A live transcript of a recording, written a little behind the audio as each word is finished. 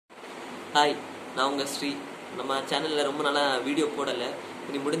Hi, நான் உங்கள் ஸ்ரீ. நம்ம சேனலில் ரொம்ப நாளாக வீடியோ போடலை.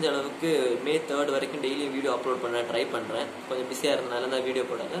 இனி முடிஞ்ச அளவுக்கு May 3 வரைக்கும் டெய்லியும் வீடியோ அப்லோட் பண்ண ட்ரை பண்ணுறேன். கொஞ்சம் பிஸியாக இருந்தனால தான் வீடியோ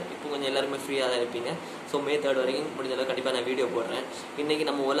போடலை. இப்போ கொஞ்சம் எல்லாருமே ஃப்ரீயாக தான் இருப்பீங்க. ஸோ May 3 வரைக்கும் முடிஞ்ச அளவுக்கு கண்டிப்பாக நான் வீடியோ போடுறேன். இன்றைக்கி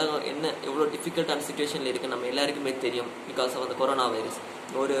நம்ம உலகம் எவ்வளோ டிஃபிகல்ட்டான சுச்சுவேஷனில் இருக்குது நம்ம எல்லாருக்குமே தெரியும். பிகாஸ் ஆஃப் அந்த கொரோனா வைரஸ்.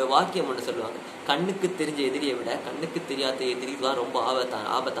 ஒரு வாக்கியம் ஒன்று சொல்லுவாங்க, கண்ணுக்கு தெரிஞ்ச எதிரியை விட கண்ணுக்கு தெரியாத எதிரி தான் ரொம்ப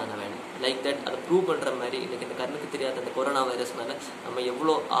ஆபத்தான வேணும். லைக் தட் அதை ப்ரூவ் பண்ணுற மாதிரி இன்றைக்கி இந்த கண்ணுக்கு தெரியாத அந்த கொரோனா வைரஸ்னால நம்ம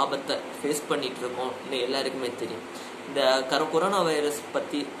எவ்வளோ ஆபத்தை ஃபேஸ் பண்ணிகிட்டு இருக்கோம் இன்னும் எல்லாருக்குமே தெரியும். இந்த கொரோனா வைரஸ்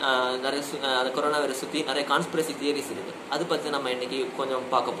பற்றி நிறைய அந்த கொரோனா வைரஸ் சுற்றி நிறைய கான்ஸ்பிரசி தியரிஸ் இருக்குது. அது பற்றி நம்ம இன்றைக்கி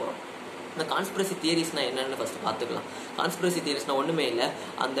கொஞ்சம் பார்க்க போகிறோம். இந்த கான்ஸ்பிரசி தியரிஸ்னால் என்னென்னு ஃபஸ்ட்டு பார்த்துக்கலாம். கான்ஸ்பிரசி தியரிஸ்னால் ஒன்றுமே இல்லை,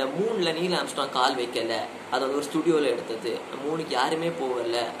 அந்த மூணில் நீல் ஆம்ஸ்ட்ராங் கால் வைக்கலை, அது வந்து ஒரு ஸ்டுடியோவில் எடுத்தது, மூணுக்கு யாருமே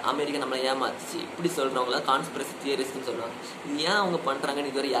போகல, அமெரிக்கா நம்மளை ஏமாத்துச்சு, இப்படி சொல்கிறவங்கள கான்ஸ்பிரசி தியரிஸ்ட்னு சொல்லுவாங்க. இது ஏன் அவங்க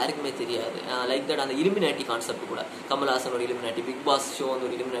பண்ணுறாங்கன்னு இதுவரை யாருக்குமே தெரியாது. லைக் தட் அந்த இலுமினாட்டி கான்செப்ட் கூட, கமல்ஹாசன் ஒரு இலுமினாட்டி, பிக் பாஸ் ஷோ வந்து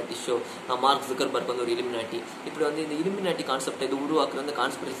ஒரு இலுமினாட்டி ஷோ, மார்க் ஜுக்கர்பர்க் வந்து ஒரு இலுமினாட்டி. இப்படி வந்து இந்த இலுமினாட்டி கான்செப்ட் இது உருவாக்குறது வந்து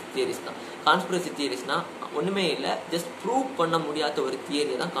கான்ஸ்பிரசி தியரிஸ் தான். கான்ஸ்பிரசி தியரிஸ்னால் ஒன்றுமே இல்லை, ஜஸ்ட் ப்ரூவ் பண்ண முடியாத ஒரு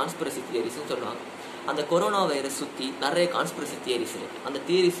தியரியை தான் கான்ஸ்பிரசி தியரிஸ்ன்னு சொல்லுவாங்க. அந்த கொரோனா வைரஸ் சுற்றி நிறைய கான்ஸ்பிரசி தியரிஸ் இருக்குது. அந்த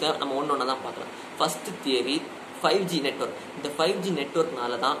தியரிஸை நம்ம ஒன்று தான் பார்க்கலாம். First theory 5G network. இந்த 5G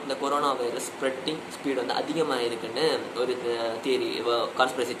நெட்வொர்க்னால தான் இந்த கொரோனா வைரஸ் ஸ்ப்ரெட்டிங் ஸ்பீடு வந்து அதிகமாக இருக்குன்னு ஒரு தியரி,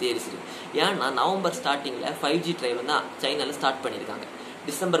 கான்ஸ்பிரசி தியரிஸ் இருக்குது. ஏன்னா நவம்பர் ஸ்டார்டிங்கில் 5G ட்ரைவ் வந்து சைனாவில் ஸ்டார்ட் பண்ணியிருக்காங்க.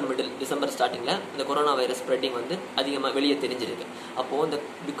 டிசம்பர் ஸ்டார்டிங்கில் இந்த கொரோனா வைரஸ் ஸ்ப்ரெட்டிங் வந்து அதிகமாக வெளியே தெரிஞ்சிருக்கு. அப்போது இந்த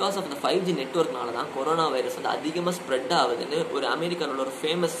பிகாஸ் ஆஃப் இந்த 5G நெட்வொர்க்னால தான் கொரோனா வைரஸ் வந்து அதிகமாக ஸ்ப்ரெட் ஆகுதுன்னு ஒரு அமெரிக்காவில் ஒரு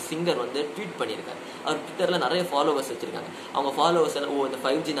ஃபேமஸ் சிங்கர் வந்து ட்வீட் பண்ணியிருக்காரு. அவர் ட்விட்டரில் நிறைய ஃபாலோவர்ஸ் வச்சுருக்காங்க. அவங்க ஃபாலோவர்ஸ் எல்லாம் இந்த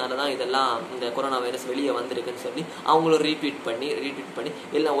 5Gனால தான் இதெல்லாம் இந்த கொரோனா வைரஸ் வெளியே வந்திருக்குன்னு சொல்லி அவங்களும் ரீட்வீட் பண்ணி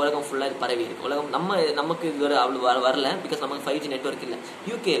எல்லாம் உலகம் ஃபுல்லாக இது பரவி இருக்கு. உலகம் நமக்கு இது வரை அவ்வளோ வரல, பிகாஸ் நமக்கு 5G நெட்வொர்க் இல்லை.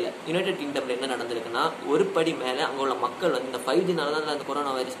 யூகேல யுனைடெட் கிங்டமில் என்ன நடந்திருக்குன்னா, ஒரு படி மேலே அங்கே உள்ள மக்கள் வந்து இந்த 5Gனால தான் அந்த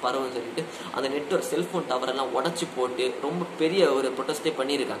கொரோனா வைரஸ் பரவுன்னு சொல்லிட்டு அந்த நெட்வொர்க் செல்ஃபோன் டவர் எல்லாம் உடச்சி போட்டு ரொம்ப பெரிய ஒரு ப்ரொட்டஸ்டே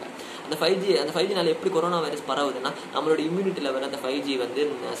பண்ணியிருக்காங்க. அந்த 5Gனால எப்படி கொரோனா வைரஸ் பரவுதுன்னா, நம்மளோட இம்யூனிட்டி லெவல் அந்த 5G வந்து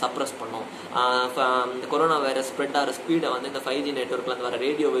சப்ரஸ் பண்ணும். இந்த கொரோனா வைரஸ் ஸ்ப்ரெட் ஆகிற ஸ்பீடை வந்து இந்த 5G நெட்வொர்க்கில் அந்த வர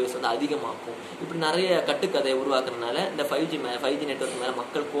ரேடியோ வேவ்ஸ் வந்து அதிகமாகும். இப்படி நிறைய கட்டுக்கதையை உருவாக்குறதுனால இந்த 5G நெட்வொர்க் மேலே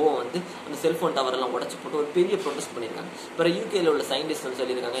மக்கள் கோவம் வந்து அந்த செல்ஃபோன் டவர் எல்லாம் உடச்சி போட்டு ஒரு பெரிய ப்ரொட்டஸ்ட் பண்ணியிருக்காங்க. அப்புறம் யூகேல உள்ள சயின்டிஸ்ட் வந்து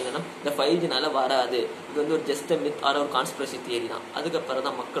சொல்லியிருக்காங்க என்னன்னா, இந்த 5Gனால வராது, இது வந்து ஒரு ஜஸ்ட் மித் ஆர் ஒரு கான்ஸ்பிரசி தியரி தான். அதுக்கப்புறம்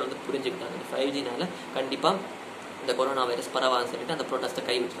தான் மக்கள் வந்து புரிஞ்சுக்கிட்டாங்க 5Gனால கண்டிப்பாக இந்த கொரோனா வைரஸ் பரவாதுன்னு சொல்லிட்டு அந்த ப்ரொட்டஸ்ட்டை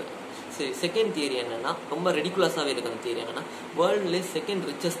கைவிட்டுருக்காங்க. சரி, செகண்ட் தியரி என்னன்னா, ரொம்ப ரெடிகுலஸாகவே இருக்குது. அந்த தியரி என்னன்னா, வேர்ல்ட்லேயே செகண்ட்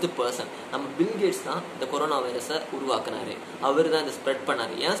ரிச்சஸ்ட் பர்சன் நம்ம பில் கேட்ஸ் தான் இந்த கொரோனா வைரஸை உருவாக்குனாரு. அவர் தான் இதை ஸ்ப்ரெட்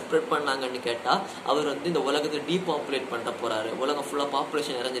பண்ணார். ஏன் ஸ்ப்ரெட் பண்ணாங்கன்னு கேட்டால், அவர் வந்து இந்த உலகத்தை டீபாப்புலேட் பண்ண போகிறாரு. உலகம் ஃபுல்லாக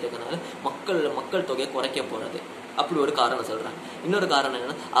பாப்புலேஷன் நிறைஞ்சிருக்கனால மக்கள் தொகையை குறைக்க போகிறது. அப்படி ஒரு காரணம் சொல்கிறாங்க. இன்னொரு காரணம்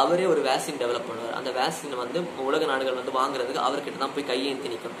என்னன்னா, அவரே ஒரு வேக்சின் டெவலப் பண்ணுவார். அந்த வேக்சின் வந்து உலக நாடுகள் வந்து வாங்குறதுக்கு அவர்கிட்ட தான் போய்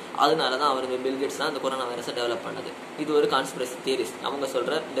கையேந்தி நிற்கும். அதனால தான் அவர் பில் கேட்ஸ் தான் இந்த கொரோனா வைரஸை டெவலப் பண்ணது. இது ஒரு கான்ஸ்பிரசி தியரிஸ். அவங்க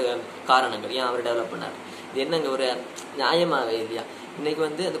சொல்கிற இந்த காரணங்கள் ஏன் அவர் டெவலப் பண்ணார், இது என்னங்க ஒரு நியாயமாகவே இல்லையா? இன்னைக்கு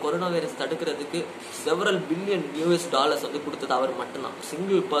வந்து அந்த கொரோனா வைரஸ் தடுக்கிறதுக்கு செவரல் பில்லியன் US$ வந்து கொடுத்தது அவர் மட்டும்தான்.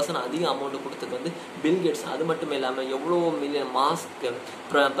 சிங்கிள் பர்சன் அதிக அமௌண்ட் கொடுத்தது வந்து பில் கேட்ஸ். அது மட்டும் இல்லாமல் எவ்வளோ million mask,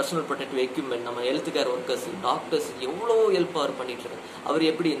 personal protective equipment, நம்ம ஹெல்த் கேர் ஒர்க்கர்ஸ், டாக்டர்ஸ் எவ்வளோ ஹெல்ப் அவர் பண்ணிட்டு இருக்காரு. அவர்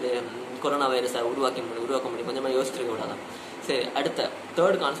எப்படி இந்த கொரோனா வைரஸை உருவாக்க முடியும்? கொஞ்சமாக யோசிச்சிருக்க கூடாதான். சரி, அடுத்த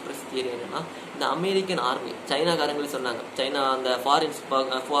தேர்ட் கான்ஸ்பிரசி தியரி என்னன்னா, இந்த அமெரிக்கன் ஆர்மி, சைனாக்காரங்களே சொன்னாங்க. சைனா அந்த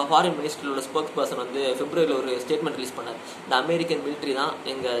ஃபாரின் மினிஸ்ட்ரியில் உள்ள ஸ்போக்ஸ் பர்சன் வந்து பிப்ரவரியில் ஒரு ஸ்டேட்மெண்ட் ரிலீஸ் பண்ணார். இந்த அமெரிக்கன் மிலிட்ரி தான்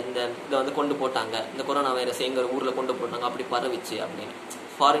இதை வந்து கொண்டு போட்டாங்க, இந்த கொரோனா வைரஸ் எங்கள் ஊரில் கொண்டு போட்டாங்க, அப்படி பரவிச்சு அப்படின்னு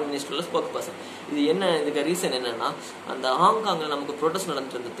ஃபாரின் மினிஸ்ட்ரியில் ஸ்போக்ஸ் பர்சன். இதுக்கு ரீசன் என்னன்னா, அந்த ஹாங்காங்கில் நமக்கு ப்ரொட்டஸ்ட்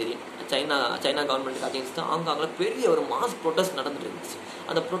நடந்துட்டு இருந்தது தெரியும். சைனா கவர்மெண்ட்டுக்கு அகேன்ஸ்டாக ஹாங்காங்கில் பெரிய ஒரு மாஸ் ப்ரொட்டஸ்ட் நடந்துட்டு இருந்துச்சு.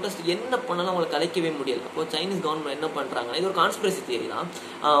 அந்த ப்ரொட்டஸ்ட் என்ன பண்ணாலும் அவங்களை கலைக்கவே முடியல. அப்போ சைனீஸ் கவர்மெண்ட் என்ன பண்ணுறாங்கன்னா, இது ஒரு கான்ஸ்பிரசி தியரி தான்,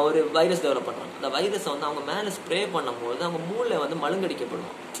 ஒரு வைரஸ் டெவலப் பண்ணுறாங்க. அந்த வைரஸை வந்து அவங்க மேலே ஸ்ப்ரே பண்ணும்போது அவங்க மூளை வந்து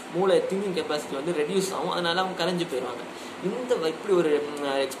மழுங்கடிக்கப்படும். மூளை திங்கிங் கெப்பாசிட்டி வந்து ரெடியூஸ் ஆகும். அதனால அவங்க கலைஞ்சு போயிடுவாங்க. இப்படி ஒரு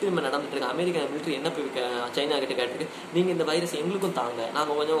எக்ஸ்பெரிமெண்ட் நடந்துட்டு இருக்கு. அமெரிக்கன் மிலிட்ரி என்ன போய் சைனா கிட்ட கேட்டுருக்கு, நீங்கள் இந்த வைரஸ் எங்களுக்கும் தாங்க,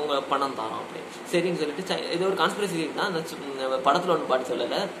 நாங்கள் கொஞ்சம் உங்கள் பணம் தரோம் அப்படி. சரின்னு சொல்லிட்டு இது ஒரு கான்ஸ்பிரசி தான். அந்த படத்தில் ஒன்று பாட்டு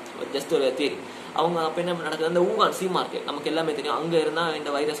சொல்லலை, ஜஸ்ட் ஒரு தியரி. அவங்க அப்போ என்ன நடக்குது, அந்த ஊகான் சி மார்க்கெட் நமக்கு எல்லாமே தெரியும், அங்கே இருந்தால்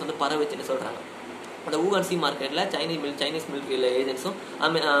இந்த வைரஸ் வந்து பரவச்சுன்னு சொல்கிறாங்க. அந்த ஊகான் சி மார்க்கெட்டில் சைனீஸ் மிலிட்ரி ஏஜென்ட்ஸும்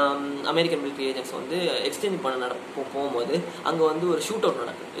அமெரிக்கன் மிலிட்ரி ஏஜென்ட்ஸும் வந்து எக்ஸ்சேஞ்ச் பண்ண போகும்போது அங்கே வந்து ஒரு ஷூட் அவுட்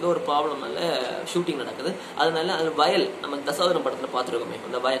நடக்குது. ஏதோ ஒரு ப்ராப்ளம்னால ஷூட்டிங் நடக்குது. அதனால அது வயல், நம்ம தசாவதாரம் படத்தில் பார்த்துருக்கோமே,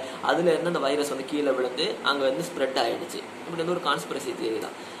 அந்த வயல், அதில் இருந்து அந்த வைரஸ் வந்து கீழே விழுந்து அங்கே வந்து ஸ்ப்ரெட் ஆகிடுச்சு. இப்படி வந்து ஒரு கான்ஸ்பிரசி தியரி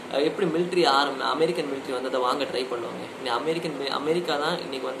தான். எப்படி அமெரிக்கன் மிலிட்ரி வந்து அதை வாங்க ட்ரை பண்ணுவாங்க. அமெரிக்கா தான்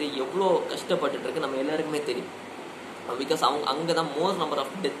இன்னைக்கு வந்து எவ்வளோ கஷ்டப்பட்டுட்டு இருக்கு நம்ம எல்லாருக்குமே தெரியும். பிகாஸ் அங்கே தான் more number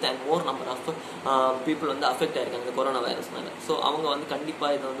of death and more number of people வந்து அஃபெக்ட் ஆயிருக்காங்க இந்த கொரோனா வைரஸ்னால. ஸோ அவங்க வந்து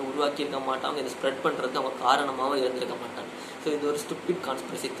கண்டிப்பாக இதை வந்து உருவாக்கியிருக்க மாட்டாங்க, இதை ஸ்ப்ரெட் பண்ணுறதுக்கு அவங்க காரணமாகவும் இருந்திருக்க மாட்டாங்க. ஸோ இது ஒரு ஸ்டூபிட்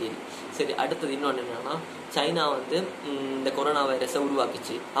கான்ஸ்பிரசி தியரி. சரி, அடுத்தது இன்னொன்று என்னன்னா, சைனா வந்து இந்த கொரோனா வைரஸை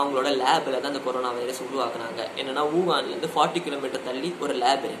உருவாக்கிச்சு. அவங்களோட லேபில் தான் இந்த கொரோனா வைரஸ் உருவாக்குனாங்க. என்னன்னா, ஊகான்லேருந்து 40 கிலோமீட்டர் தள்ளி ஒரு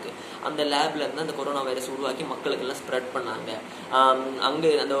லேப் இருக்குது. அந்த லேப்ல இருந்து அந்த கொரோனா வைரஸ் உருவாக்கி மக்களுக்கெல்லாம் ஸ்ப்ரெட் பண்ணாங்க.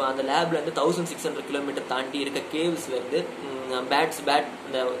 அங்கே அந்த லேப்லேருந்து 1600 கிலோமீட்டர் தாண்டி இருக்க கேவ்ஸ்லேருந்து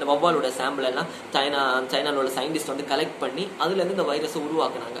இந்த வவ்வாலோட சாம்பிள் எல்லாம் சைனாவோட சயின்டிஸ்ட் வந்து கலெக்ட் பண்ணி அதுலேருந்து இந்த வைரஸை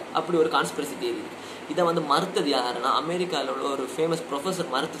உருவாக்குனாங்க. அப்படி ஒரு கான்ஸ்பிரசி தியரி. இதை வந்து மறுத்தது யாருன்னா, அமெரிக்காவில் உள்ள ஒரு ஃபேமஸ்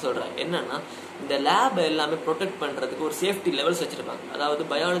ப்ரொஃபஸர் மறுத்து சொல்கிறார். என்னன்னா, இந்த லேப் எல்லாமே ப்ரொடெக்ட் பண்ணுறதுக்கு ஒரு சேஃப்டி லெவல்ஸ் வச்சுருப்பாங்க. அதாவது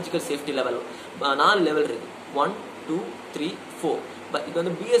பயாலஜிக்கல் சேஃப்டி லெவல் 4 லெவல் இருக்குது. 1, 2, 3, 4. பட் இது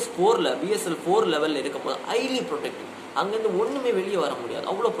வந்து BSL 4 லெவலில் இருக்கும் போது ஹைலி ப்ரொடெக்டிவ். அங்கேருந்து ஒன்றுமே வெளியே வர முடியாது,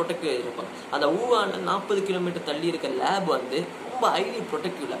 அவ்வளோ ப்ரொடெக்டிவ் இருப்பாங்க. அந்த ஊகான்ல 40 கிலோமீட்டர் தள்ளி இருக்க லேப் வந்து ரொம்ப ஹைலி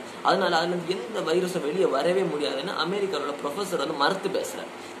ப்ரொடெக்டிவ் லேப். அதனால அதுலேருந்து எந்த வைரஸும் வெளியே வரவே முடியாதுன்னு அமெரிக்காவோட ப்ரொஃபஸர் வந்து மறுத்து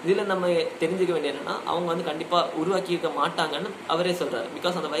பேசுகிறார். இதில் நம்ம தெரிஞ்சுக்க வேண்டிய என்னன்னா, அவங்க வந்து கண்டிப்பாக உருவாக்கியிருக்க மாட்டாங்கன்னு அவரே சொல்கிறார்.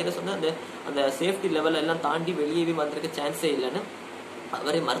 பிகாஸ் அந்த வைரஸ் வந்து அந்த சேஃப்டி லெவல் எல்லாம் தாண்டி வெளியவே வந்திருக்க சான்ஸே இல்லைன்னு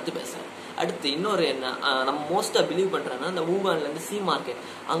அவரே மறுத்து பேசுகிறார். அடுத்து இன்னொரு என்ன நம்ம மோஸ்ட்டாக பிலீவ் பண்ணுறேன்னா, இந்த ஊகான்லேருந்து சி மார்க்கெட்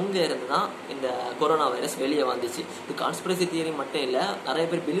அங்கே இருந்து தான் இந்த கொரோனா வைரஸ் வெளியே வந்துச்சு. இது கான்ஸ்பிரசி தியரி மட்டும் இல்லை, நிறைய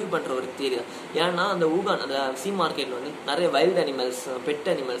பேர் பிலீவ் பண்ணுற ஒரு தியரி தான். ஏன்னா அந்த ஊகான் அந்த சி மார்க்கெட்டில் வந்து நிறைய வைல்டு அனிமல்ஸ், பெட்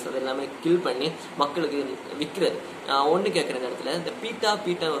அனிமல்ஸ் அது எல்லாமே கில் பண்ணி மக்களுக்கு விற்கிறது. ஒன்று கேட்குற இடத்துல இந்த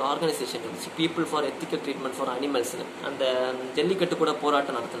பீட்டா ஒரு ஆர்கனைசேஷன் இருந்துச்சு, people for ethical treatment for அனிமல்ஸ்னு. அந்த ஜல்லிக்கட்டு கூட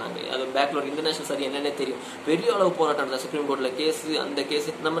போராட்டம் நடத்தினாங்க. அது பேக்லோர் இன்டர்நேஷனல் சரி என்னென்ன தெரியும், பெரிய அளவு போராட்டம் நடந்தது. சுப்ரீம் கோர்ட்டில் கேஸு, அந்த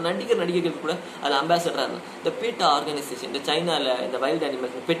கேஸு நம்ம நடிகர்கள் கூட அது அம்பாசடராக இருந்தாங்க. இந்த பீட்டா ஆர்கனைசேஷன் இந்த சைனாவில் இந்த வைல்டு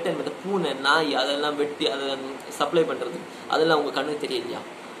அனிமல்ஸ், பெட் அனிமல், பூனை, நாய் அதெல்லாம் வெட்டி அதை சப்ளை பண்ணுறது, அதெல்லாம் உங்கள் கண்ணுக்கு தெரியலையா?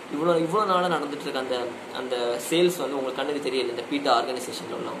 இவ்வளோ நாளாக நடந்துட்டு இருக்க அந்த சேல்ஸ் வந்து உங்களுக்கு கண்ணுக்கு தெரியல இந்த பீட்டா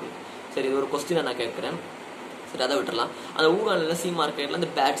ஆர்கனைசேஷனில் உள்ளவங்களுக்கு? சரி, இது ஒரு கொஸ்டினை நான் கேட்குறேன். சரி, அதை விட்டுறலாம். அந்த ஊகானில் சி மார்க்கெட்டில்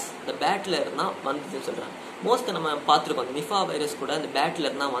இந்த பேட்டில் இருந்தால் வந்ததுன்னு சொல்கிறாங்க. மோஸ்ட்டாக நம்ம பார்த்துருக்கோம், அந்த நிஃபா வைரஸ் கூட அந்த பேட்டில்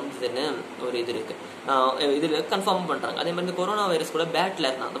இருந்தால் வந்ததுன்னு ஒரு இது இருக்குது, இதில் கன்ஃபார்ம் பண்ணுறாங்க. அதே மாதிரி இந்த கொரோனா வைரஸ் கூட பேட்டில்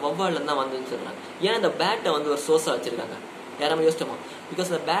இருந்தால் அந்த வவ்வாலில் இருந்தால் வந்ததுன்னு சொல்கிறாங்க. ஏன் இந்த பேட்டை வந்து ஒரு சோர்ஸாக வச்சுருக்காங்க? யாராவது யோசிச்சோமா?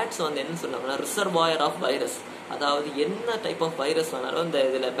 பிகாஸ் அந்த பேட்ஸ் வந்து என்ன சொல்லுவாங்கன்னா, ரிசர்வாயர் ஆஃப் வைரஸ். அதாவது என்ன டைப் ஆஃப் வைரஸ் வேணாலும் இந்த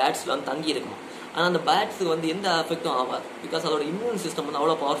இதில் பேட்ஸில் வந்து தங்கி இருக்குமா. ஆனால் அந்த பேட்ஸுக்கு வந்து எந்த அஃபெக்டும் ஆகாது. பிகாஸ் அதோட இம்யூன் சிஸ்டம் வந்து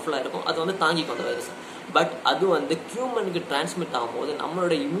அவ்வளோ பவர்ஃபுல்லாக இருக்கும், அது வந்து தாங்கிக்கும் அந்த வைரஸ். பட் அது வந்து ஹியூமனுக்கு டிரான்ஸ்மிட் ஆகும்போது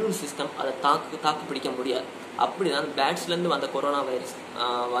நம்மளோட இம்யூன் சிஸ்டம் அதை தாக்கு பிடிக்க முடியாது. அப்படி தான் பேட்ஸ்லேருந்து வந்த கொரோனா வைரஸ்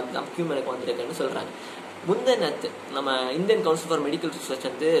வந்து ஹியூமனுக்கு வந்திருக்குன்னு சொல்கிறாங்க. முந்தினத்து நம்ம Indian council for medical research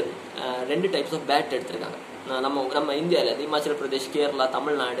வந்து 2 டைப்ஸ் ஆஃப் பேட் எடுத்திருக்காங்க. நம்ம இந்தியாவில் இமாச்சல் பிரதேஷ், கேரளா,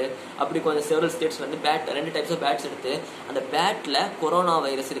 தமிழ்நாடு அப்படி கொஞ்சம் செவரல் ஸ்டேட்ஸ்ல வந்து 2 டைப்ஸ் ஆஃப் பேட்ஸ் எடுத்து அந்த பேட்டில் கொரோனா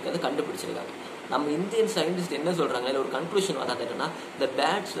வைரஸ் இருக்கிறது கண்டுபிடிச்சிருக்காங்க. நம்ம இந்தியன் சயின்டிஸ்ட் என்ன சொல்கிறாங்க, இல்லை ஒரு கன்க்ளூஷன் வராது என்னன்னா, இந்த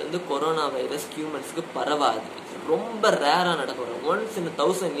பேட்ஸ்லேருந்து கொரோனா வைரஸ் ஹியூமன்ஸுக்கு பரவாது. ரொம்ப ரேராக நடக்கும், ஒன்ஸ் இன்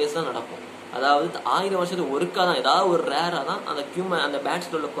 1000 இயர்ஸ் தான் நடக்கும். அதாவது 1000 வருஷத்துக்கு ஒருக்கா தான், ஏதாவது ஒரு ரேராக தான் அந்த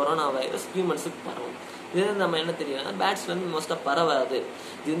பேட்ஸில் உள்ள கொரோனா வைரஸ் ஹியூமன்ஸுக்கு பரவும். இது நம்ம என்ன தெரியலன்னா, பேட்ஸ்லேருந்து மோஸ்ட்டாக பரவாது.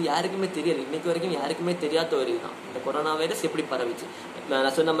 இது வந்து யாருக்குமே தெரியல, இன்னைக்கு வரைக்கும் யாருக்குமே தெரியாத ஒரு இதுதான் இந்த கொரோனா வைரஸ் எப்படி பரவிச்சு.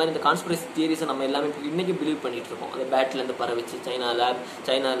 நான் சொன்ன மாதிரி இந்த கான்ஸ்பிரசி தியரிஸை நம்ம எல்லாமே இன்னைக்கு பிலீவ் பண்ணிட்டு இருக்கோம். அந்த பேட்லேருந்து பரவிச்சு, சைனா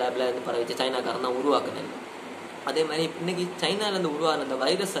லேப்ல இருந்து பரவிச்சு, சைனாக்காரன் தான் உருவாக்குனது. அதே மாதிரி இன்னைக்கு சைனாலேருந்து உருவான அந்த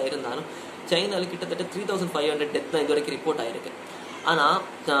வைரஸாக இருந்தாலும் சைனாவில் கிட்டத்தட்ட 3500 டெத் தான் இது வரைக்கும் ரிப்போர்ட் ஆயிருக்கு. ஆனால்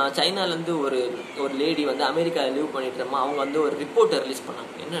சைனாலேருந்து ஒரு லேடி வந்து அமெரிக்காவில் லீவ் பண்ணிட்டு அவங்க வந்து ஒரு ரிப்போர்ட்டை ரிலீஸ் பண்ணாங்க.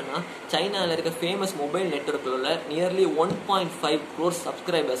 என்னன்னா, சைனாவில் இருக்க ஃபேமஸ் மொபைல் நெட்ஒர்க்கில் உள்ள நியர்லி 1.5 crore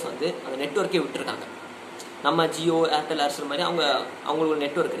சப்ஸ்கிரைபர்ஸ் வந்து அந்த நெட்ஒர்க்கே விட்டுருக்காங்க. நம்ம ஜியோ, ஏர்டெல், ஏர்செல் மாதிரி அவங்களுக்கு ஒரு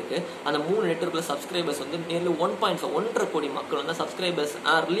நெட்ஒர்க் இருக்குது. அந்த 3 நெட்ஒர்க்கில் சப்ஸ்கிரைபர்ஸ் வந்து நியர்லி 1.5 கோடி மக்கள் வந்து சப்ஸ்கிரைபர்ஸ்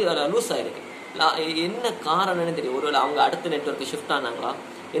லூஸ் ஆகிருக்கு. என்ன காரணம்னு தெரியும். ஒருவேளை அவங்க அடுத்த நெட்ஒர்க்கு ஷிஃப்ட் ஆனாங்களா,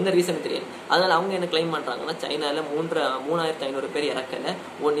 எந்த ரீசன் தெரியாது. அதனால் அவங்க என்ன கிளைம் பண்ணுறாங்கன்னா, சைனாவில் 3500 பேர் இறக்கலை,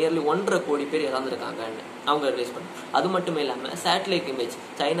 நியர்லி 1.5 கோடி பேர் இறந்துருக்காங்கன்னு அவங்க ரிலீஸ் பண்ணாங்க. அது மட்டும் இல்லாமல் சேட்டலைட் இமேஜ்,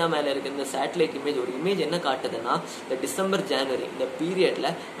 சைனா மேலே இருக்கிற இந்த சேட்டலைட் இமேஜ் ஒரு இமேஜ் என்ன காட்டுதுன்னா, இந்த டிசம்பர் ஜனவரி இந்த பீரியடில்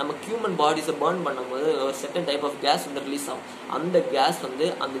நம்ம ஹியூமன் பாடிஸை பர்ன் பண்ணும்போது ஒரு செகண்ட் டைப் ஆஃப் கேஸ் வந்து ரிலீஸ் ஆகும். அந்த கேஸ் வந்து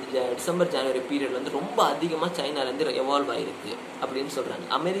அந்த டிசம்பர் ஜனவரி பீரியட்ல வந்து ரொம்ப அதிகமாக சைனாலேருந்து எவால்வ் ஆகிருக்கு அப்படின்னு சொல்கிறாங்க.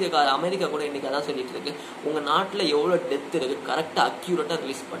 அமெரிக்கா கூட இன்றைக்கி அதான் சொல்லிட்டு இருக்கு, உங்கள் நாட்டில் எவ்வளோ டெத் இருக்குது கரெக்டாக அக்யூரேட்டாக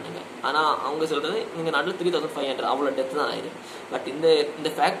ரிலீஸ் பண்ணுங்க. ஆனால் அவங்க சொல்கிறது எங்கள் நாட்டில் 3500 அவ்வளோ டெத் தான் ஆயிருக்கு. பட் இந்த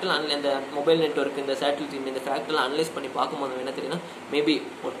ஃபேக்ட்லாம் இந்த மொபைல் நெட்ஒர்க், இந்த சேட்டலைட், இந்த ஃபேக்ட்லாம் அனலைஸ் பண்ணி பார்க்கும்போது என்ன தெரியுன்னா, மேபி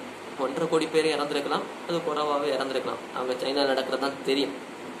 1.5 கோடி பேர் இறந்துருக்கலாம், அது குறைவாகவே இறந்துருக்கலாம். அவங்க சைனா நடக்கிறது தான் தெரியும்.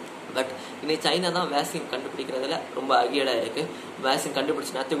 பட் இன்னைக்கு சைனா தான் வேக்சின் கண்டுபிடிக்கிறதுல ரொம்ப அகியடாக இருக்குது. வேக்சின்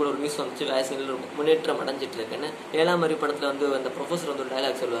கண்டுபிடிச்சி நேற்று கூட ஒரு நியூஸ் வந்துச்சு, வேக்சினில் முன்னேற்றம் அடைஞ்சிட்டு இருக்குன்னு. 7ஆம் அறிவு படத்தில் வந்து அந்த ப்ரொஃபஸர் வந்து ஒரு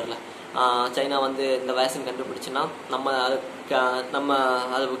டைலாக் சொல்லுவார்ல, சைனா வந்து இந்த வேக்சின் கண்டுபிடிச்சுன்னா நம்ம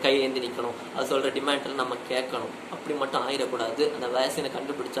அதை கை ஏந்தி நிற்கணும், அது சொல்கிற டிமாண்டில் நம்ம கேட்கணும். அப்படி மட்டும் ஆயிடக்கூடாது. அந்த வேக்சினை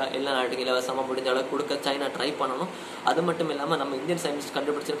கண்டுபிடிச்சா எல்லா நாட்டுக்கும் இலவசமாக முடிஞ்ச அளவுக்கு கொடுக்க சைனா ட்ரை பண்ணணும். அது மட்டும் இல்லாமல் நம்ம இந்தியன் சயின்டிஸ்ட்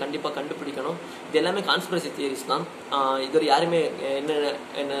கண்டுபிடிச்சு கண்டிப்பாக கண்டுபிடிக்கணும். இது எல்லாமே கான்ஸ்பிரசி தியரிஸ் தான். இது ஒரு யாருமே என்ன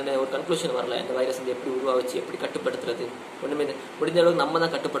ஒரு கன்க்ளூஷன் வரல. இந்த வைரஸ் வந்து எப்படி உருவாச்சு, எப்படி கட்டுப்படுத்துறது, ஒன்றுமே முடிஞ்ச அளவுக்கு நம்ம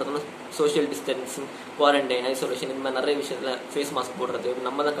தான் கட்டுப்படுத்தணும். சோஷியல் டிஸ்டன்சிங், குவாரண்டைன், ஐசோலேஷன், இந்த மாதிரி நிறைய விஷயத்தில் ஃபேஸ் மாஸ்க் போடுறது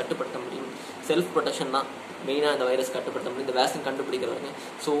நம்ம தான் கட்டுப்படுத்த முடியும். செல்ஃப் ப்ரொடெக்ஷன் தான் மெயினாக இந்த வைரஸ் கட்டுப்படுத்த முடியும். இந்த வேக்சின் கண்டுபிடிக்கிறவங்க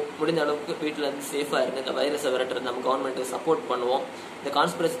ஸோ முடிஞ்ச அளவுக்கு வீட்டில் இருந்து சேஃபாக இருந்து இந்த வைரஸை விரட்டுறது நம்ம கவர்மெண்ட்டுக்கு சப்போர்ட் பண்ணுவோம். இந்த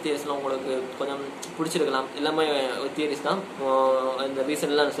கான்ஸ்பிரசி தியரிஸ்லாம் உங்களுக்கு கொஞ்சம் பிடிச்சிருக்கலாம். எல்லாமே தியரிஸ் தான். இந்த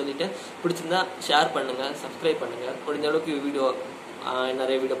ரீசன்லாம் நான் சொல்லிவிட்டு பிடிச்சிருந்தா ஷேர் பண்ணுங்கள், சப்ஸ்கிரைப் பண்ணுங்கள். முடிஞ்ச அளவுக்கு வீடியோ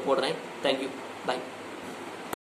நிறைய வீடியோ போடுறேன். தேங்க்யூ, பாய்.